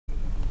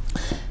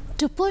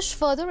To push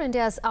further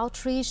India's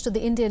outreach to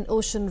the Indian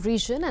Ocean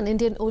region, an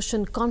Indian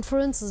Ocean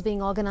conference is being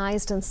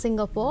organized in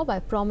Singapore by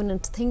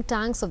prominent think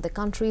tanks of the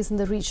countries in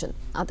the region.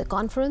 At the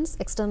conference,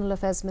 External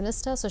Affairs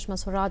Minister Sushma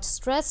Swaraj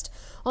stressed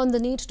on the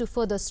need to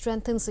further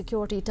strengthen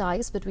security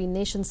ties between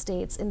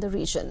nation-states in the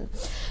region.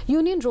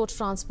 Union Road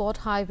Transport,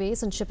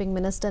 Highways and Shipping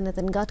Minister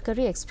Nitin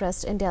Gadkari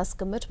expressed India's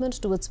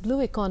commitment to its blue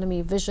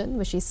economy vision,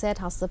 which he said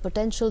has the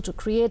potential to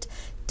create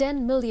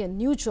 10 million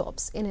new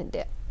jobs in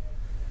India.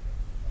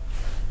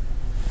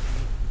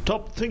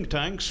 Top think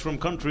tanks from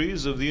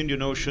countries of the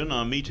Indian Ocean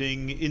are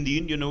meeting in the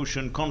Indian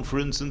Ocean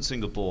Conference in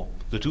Singapore.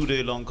 The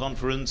two-day-long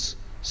conference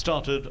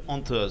started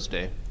on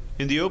Thursday.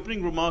 In the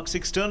opening remarks,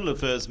 External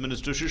Affairs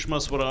Minister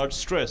Sushma Swaraj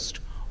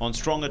stressed on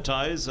stronger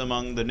ties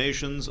among the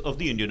nations of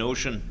the Indian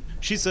Ocean.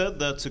 She said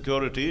that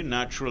security,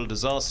 natural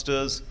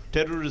disasters,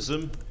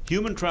 terrorism,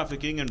 human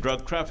trafficking and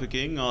drug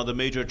trafficking are the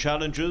major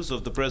challenges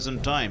of the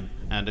present time,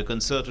 and a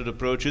concerted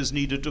approach is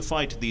needed to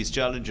fight these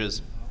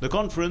challenges. The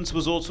conference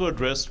was also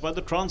addressed by the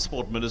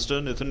Transport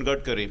Minister Nitin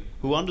Gadkari,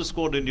 who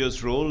underscored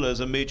India's role as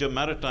a major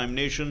maritime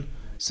nation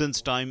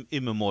since time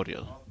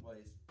immemorial.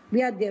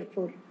 We are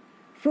therefore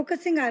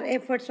focusing our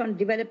efforts on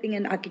developing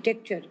an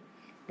architecture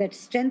that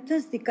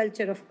strengthens the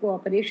culture of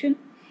cooperation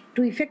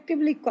to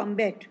effectively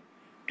combat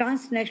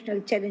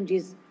transnational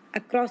challenges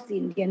across the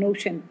Indian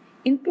Ocean,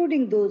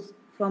 including those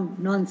from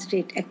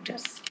non-state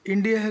actors.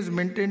 India has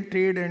maintained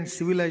trade and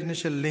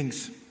civilization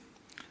links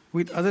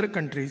with other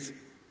countries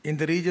in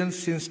the region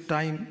since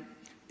time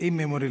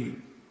immemorial.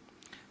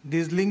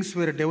 These links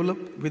were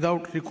developed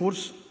without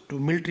recourse to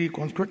military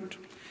conflict,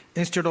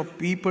 instead of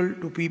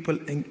people-to-people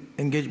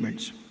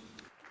engagements.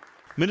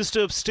 Minister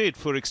of State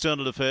for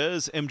External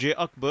Affairs M.J.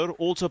 Akbar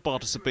also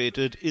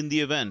participated in the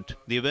event.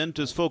 The event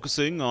is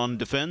focusing on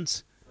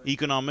defense,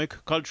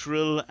 economic,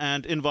 cultural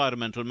and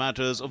environmental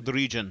matters of the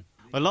region.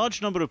 A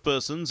large number of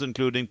persons,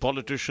 including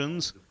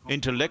politicians,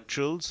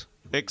 intellectuals,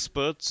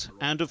 experts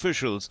and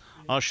officials,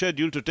 are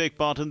scheduled to take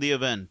part in the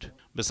event.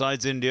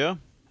 Besides India,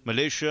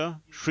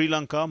 Malaysia, Sri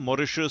Lanka,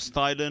 Mauritius,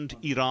 Thailand,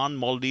 Iran,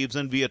 Maldives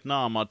and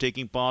Vietnam are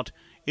taking part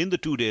in the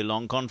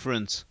two-day-long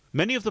conference.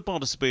 Many of the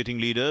participating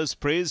leaders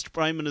praised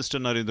Prime Minister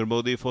Narendra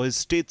Modi for his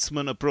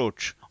statesman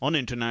approach on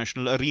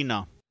international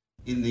arena.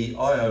 In the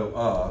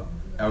IOR,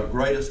 our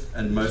greatest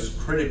and most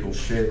critical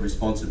shared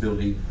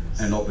responsibility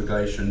and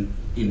obligation,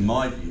 in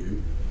my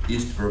view,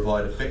 is to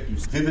provide effective,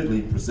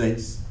 vividly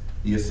presents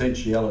the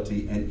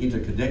essentiality and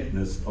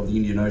interconnectedness of the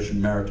Indian Ocean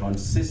maritime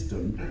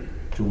system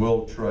to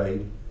world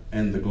trade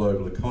and the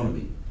global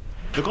economy.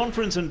 The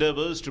conference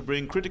endeavours to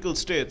bring critical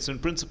states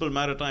and principal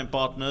maritime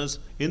partners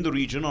in the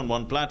region on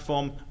one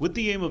platform with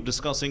the aim of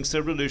discussing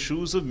several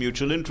issues of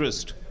mutual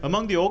interest.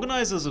 Among the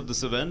organisers of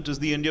this event is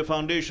the India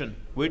Foundation,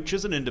 which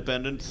is an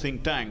independent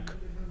think tank.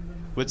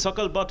 With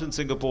Sakal Bhatt in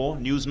Singapore,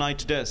 News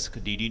Night Desk,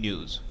 DD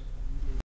News.